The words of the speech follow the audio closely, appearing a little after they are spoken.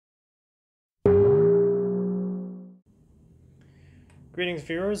Greetings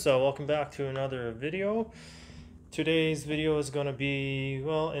viewers, welcome back to another video. Today's video is going to be,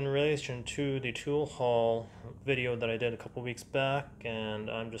 well, in relation to the tool haul video that I did a couple weeks back, and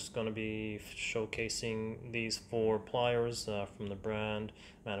I'm just going to be showcasing these 4 pliers from the brand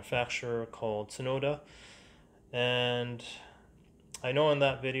manufacturer called Tsunoda. And I know in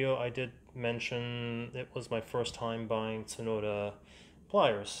that video I did mention it was my first time buying Tsunoda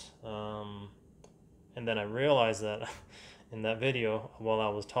pliers, and then I realized that in that video while I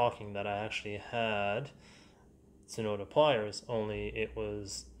was talking that I actually had Tsunoda pliers, only it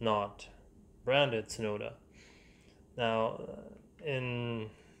was not branded Tsunoda. Now, in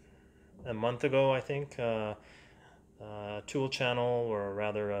a month ago, I think, tool channel, or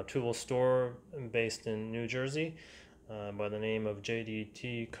rather a tool store based in New Jersey by the name of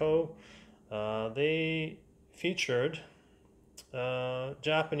JDTCO, they featured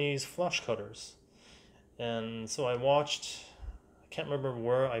Japanese flush cutters. And so I watched, I can't remember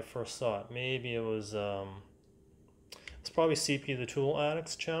where I first saw it. Maybe it was it's probably CP the Tool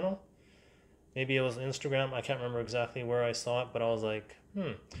Addicts channel. Maybe it was Instagram. I can't remember exactly where I saw it, but I was like,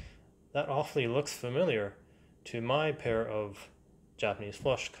 that awfully looks familiar to my pair of Japanese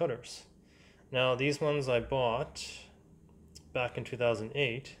flush cutters. Now, these ones I bought back in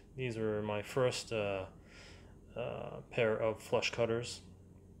 2008. These were my first pair of flush cutters.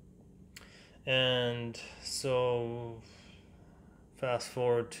 And so fast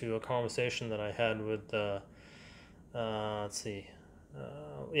forward to a conversation that I had with let's see,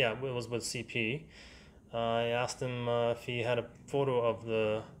 yeah, it was with CP. I asked him if he had a photo of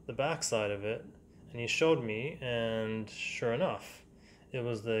the back side of it, and he showed me, and sure enough, it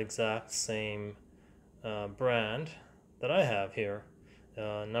was the exact same brand that I have here,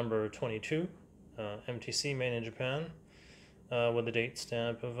 number 22, MTC, made in Japan, with the date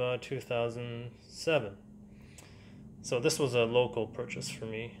stamp of 2007. So this was a local purchase for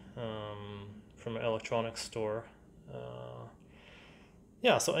me, from an electronics store.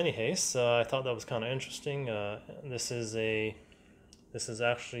 Yeah, so anyways, I thought that was kind of interesting. This is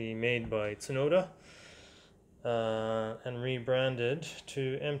actually made by Tsunoda and rebranded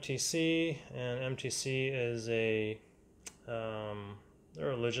to MTC, and MTC is they're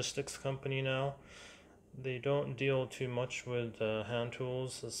a logistics company now. They don't deal too much with hand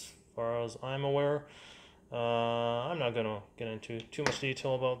tools as far as I'm aware. I'm not going to get into too much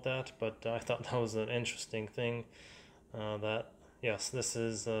detail about that, but I thought that was an interesting thing, that, yes, this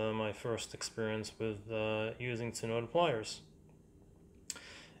is my first experience with using Tsunoda pliers.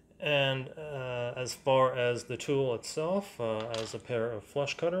 And as far as the tool itself, as a pair of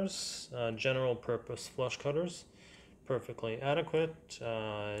flush cutters, general purpose flush cutters, perfectly adequate.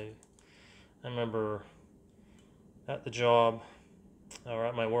 I remember at the job, or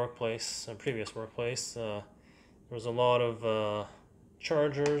at my workplace, previous workplace, there was a lot of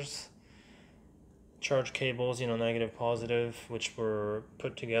chargers, charge cables, negative, positive, which were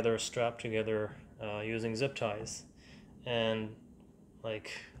put together, strapped together using zip ties. And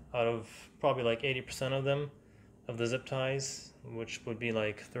like out of probably like 80% of them, of the zip ties, which would be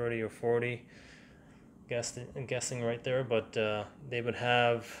like 30 or 40, guessing right there, but they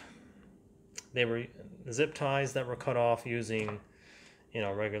were zip ties that were cut off using,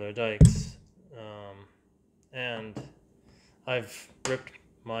 regular dikes. And I've ripped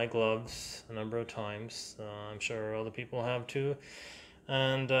my gloves a number of times. I'm sure other people have too.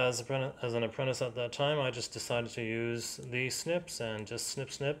 And as an apprentice at that time, I just decided to use these snips and just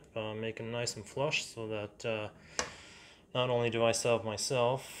snip, make them nice and flush, so that not only do I save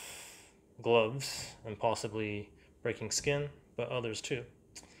myself gloves and possibly breaking skin, but others too.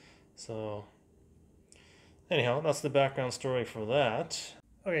 So anyhow, that's the background story for that.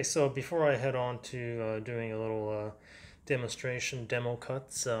 Okay, so before I head on to doing a little demo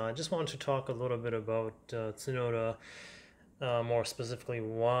cuts, I just wanted to talk a little bit about Tsunoda, more specifically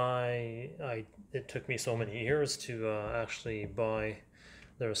why it took me so many years to actually buy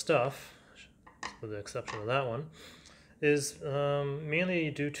their stuff, with the exception of that one, is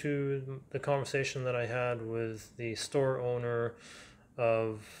mainly due to the conversation that I had with the store owner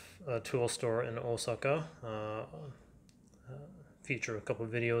of a tool store in Osaka. Feature a couple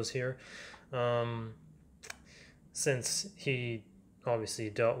of videos here, since he obviously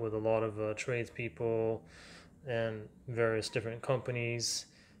dealt with a lot of tradespeople and various different companies.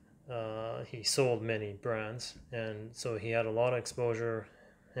 He sold many brands, and so he had a lot of exposure.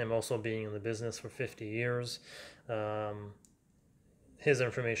 Him also being in the business for 50 years, his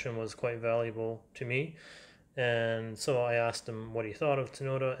information was quite valuable to me. And so I asked him what he thought of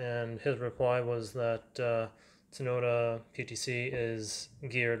Tsunoda, and his reply was that Tsunoda PTC is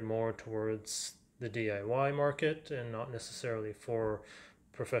geared more towards the DIY market and not necessarily for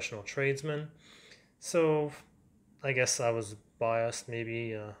professional tradesmen. So I guess I was biased,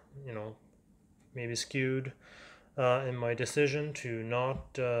 maybe, maybe skewed in my decision to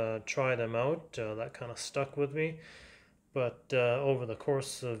not try them out. That kind of stuck with me. But over the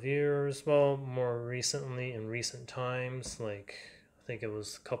course of years, well, more recently, in recent times, like I think it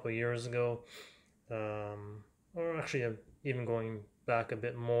was a couple of years ago, or actually even going back a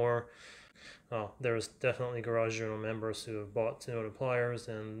bit more, there was definitely GarageJournal members who have bought Tsunoda pliers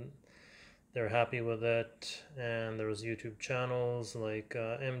and they're happy with it. And there was YouTube channels like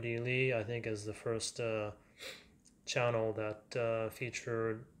MD Lee, I think, is the first channel that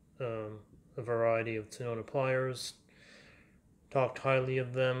featured a variety of Tsunoda pliers, talked highly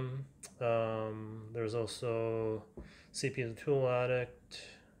of them. There's also CP the Tool Addict,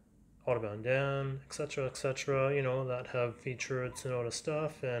 Autobahn Dan, etc., that have featured Tsunoda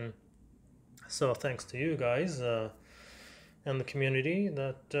stuff. And so thanks to you guys and the community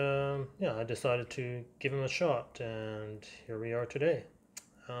that, I decided to give them a shot, and here we are today.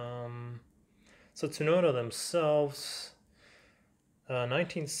 So Tsunoda themselves,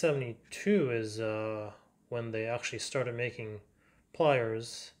 1972 is when they actually started making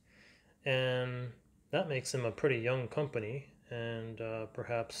pliers, and that makes them a pretty young company, and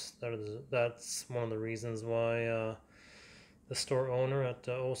perhaps that's one of the reasons why the store owner at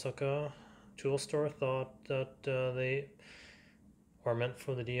Osaka tool store thought that they are meant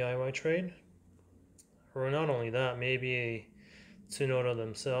for the DIY trade. Or not only that, maybe Tsunoda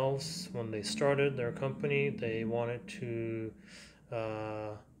themselves, when they started their company, they wanted to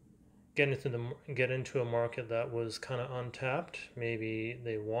get into a market that was kind of untapped. Maybe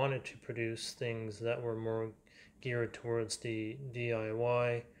they wanted to produce things that were more geared towards the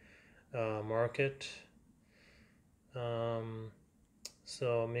DIY market.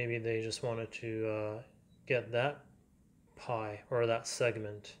 So maybe they just wanted to get that pie or that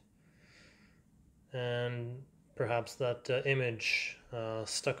segment, and perhaps that image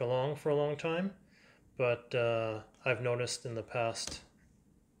stuck along for a long time. But I've noticed in the past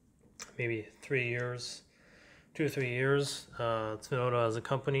maybe 3 years, 2 or 3 years, Tsunoda as a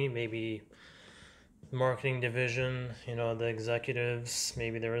company, maybe marketing division, the executives,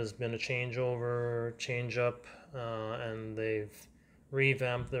 maybe there has been a change up, and they've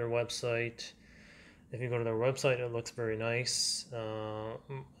revamped their website. If you go to their website, it looks very nice.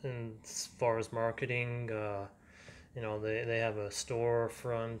 And as far as marketing, they have a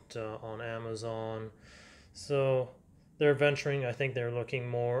storefront on Amazon. So they're venturing. I think they're looking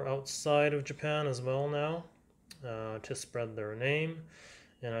more outside of Japan as well now to spread their name,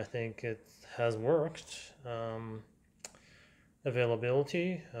 and I think it has worked.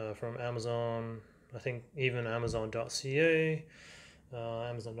 Availability from Amazon, I think even Amazon.ca,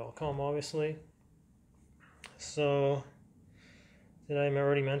 Amazon.com, obviously. So, did I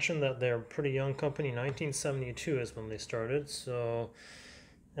already mention that they're a pretty young company? 1972 is when they started. So,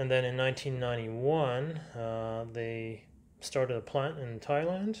 and then in 1991, they started a plant in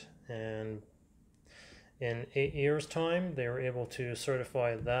Thailand, and in 8 years' time, they were able to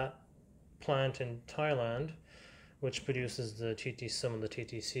certify that plant in Thailand, which produces some of the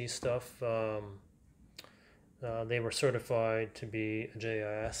TTC stuff. They were certified to be a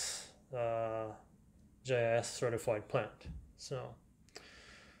JIS certified plant. So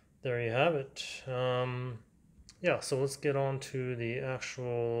there you have it. So let's get on to the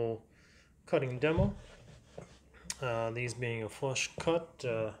actual cutting demo. These being a flush cut,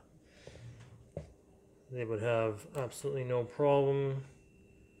 they would have absolutely no problem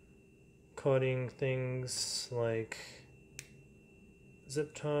cutting things like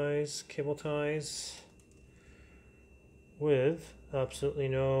zip ties, cable ties, with absolutely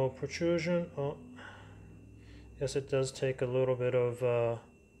no protrusion. Oh, yes, it does take a little bit of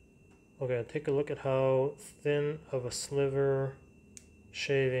okay, take a look at how thin of a sliver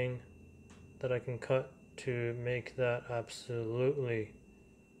shaving that I can cut to make that absolutely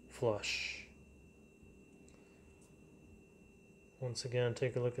flush. Once again,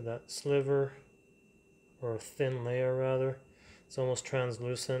 take a look at that sliver, or a thin layer rather. It's almost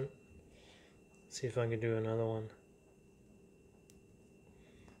translucent. Let's see if I can do another one.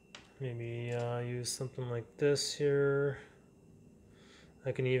 Maybe use something like this here.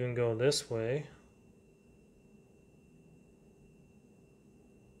 I can even go this way.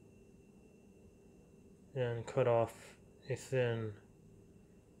 And cut off a thin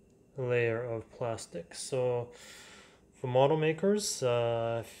layer of plastic. So for model makers,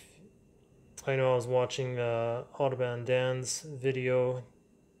 I know I was watching Autobahn Dan's video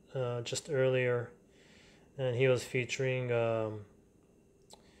just earlier, and he was featuring a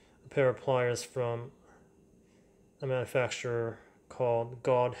pair of pliers from a manufacturer called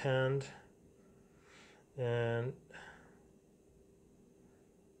God Hand, and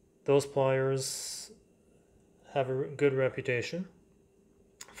those pliers have a good reputation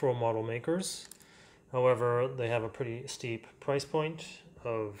for model makers. However, they have a pretty steep price point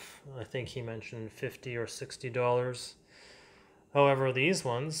of, I think he mentioned $50 or $60. However, these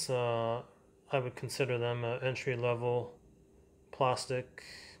ones, I would consider them entry-level plastic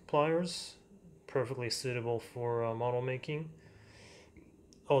pliers, perfectly suitable for model making.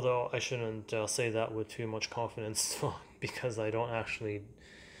 Although I shouldn't say that with too much confidence because I don't actually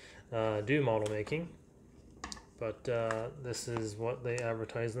do model making. But this is what they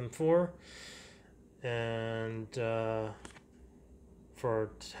advertise them for. And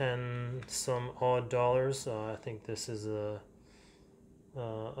for 10 some odd dollars, I think this is a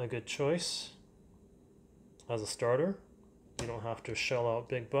good choice as a starter. You don't have to shell out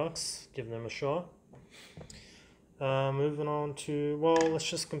big bucks. Give them a shot. Moving on to, well, let's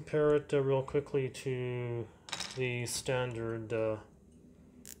just compare it real quickly to the standard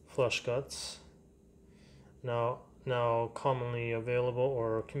flush guts. Now commonly available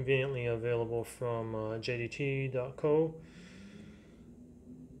or conveniently available from JDTCO.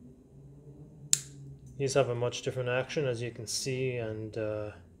 These have a much different action, as you can see and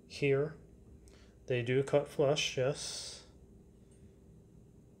hear. They do cut flush, yes,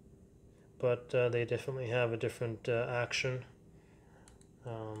 but they definitely have a different action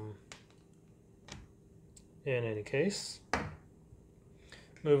in any case.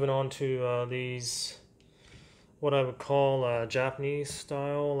 Moving on to these, what I would call Japanese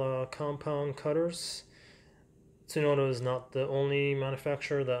style compound cutters. Tsunoda is not the only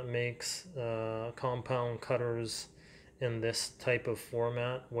manufacturer that makes compound cutters in this type of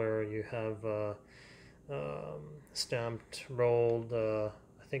format, where you have stamped, rolled, I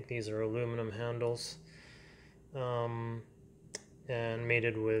think these are aluminum handles, and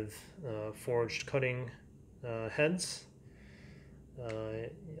mated with forged cutting heads.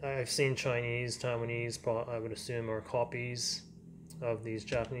 I've seen Chinese, Taiwanese, I would assume, are copies of these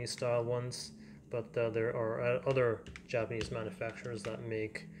Japanese style ones, but there are other Japanese manufacturers that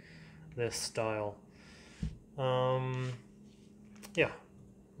make this style. Yeah,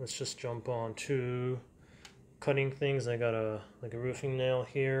 let's just jump on to cutting things. I got a roofing nail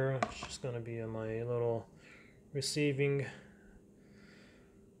here. It's just going to be my little receiving,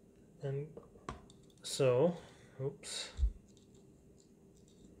 and so, oops.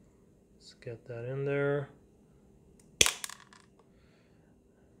 Get that in there.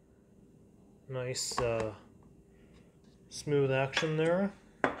 Nice smooth action there.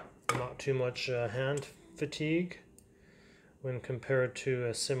 Not too much hand fatigue when compared to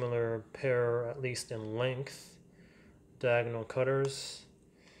a similar pair, at least in length, diagonal cutters,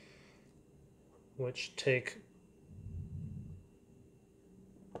 which take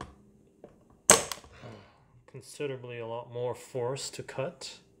considerably a lot more force to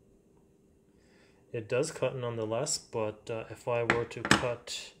cut. It does cut nonetheless, but if I were to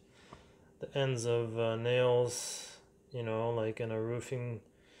cut the ends of nails, you know, like in a roofing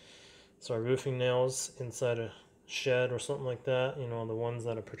nails inside a shed or something like that, you know, the ones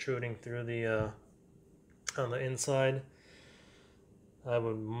that are protruding through the on the inside, I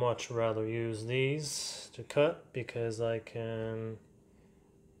would much rather use these to cut, because I can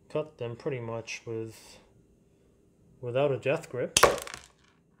cut them pretty much without a death grip.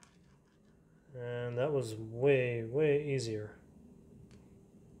 And that was way easier.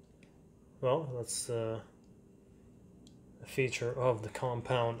 Well, that's a feature of the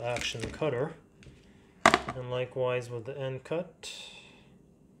compound action cutter. And likewise with the end cut,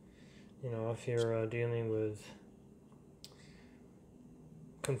 you know, if you're dealing with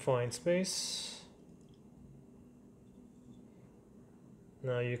confined space,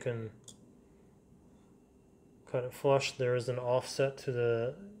 now you can cut it flush. There is an offset to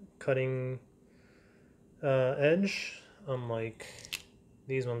the cutting edge, unlike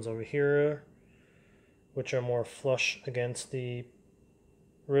these ones over here, which are more flush against the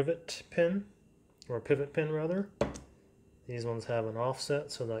rivet pin, or pivot pin rather. These ones have an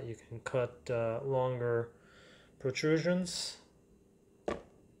offset so that you can cut longer protrusions.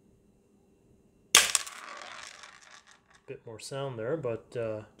 Bit more sound there, but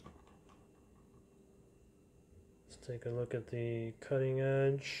let's take a look at the cutting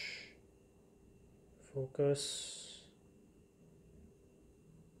edge. Focus.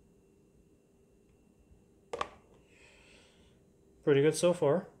 Pretty good so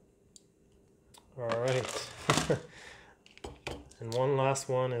far. All right. And one last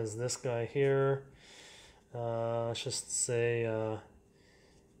one is this guy here. Let's just say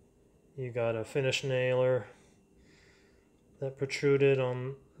You got a finish nailer that protruded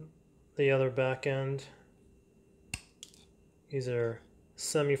on the other back end. These are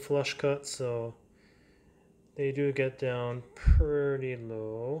semi-flush cuts, so they do get down pretty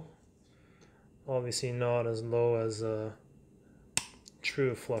low. Obviously not as low as a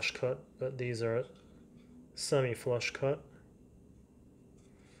true flush cut, but these are semi-flush cut.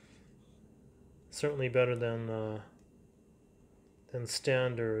 Certainly better than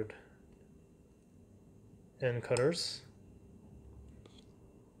standard end cutters.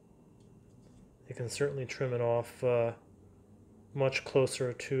 You can certainly trim it off much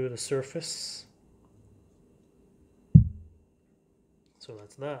closer to the surface. So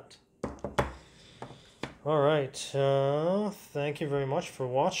that's that. Alright, thank you very much for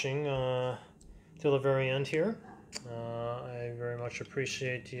watching till the very end here. I very much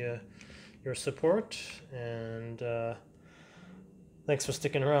appreciate your support, and thanks for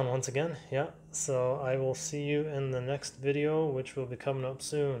sticking around once again. Yeah, so I will see you in the next video, which will be coming up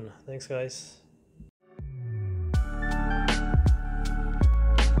soon. Thanks, guys.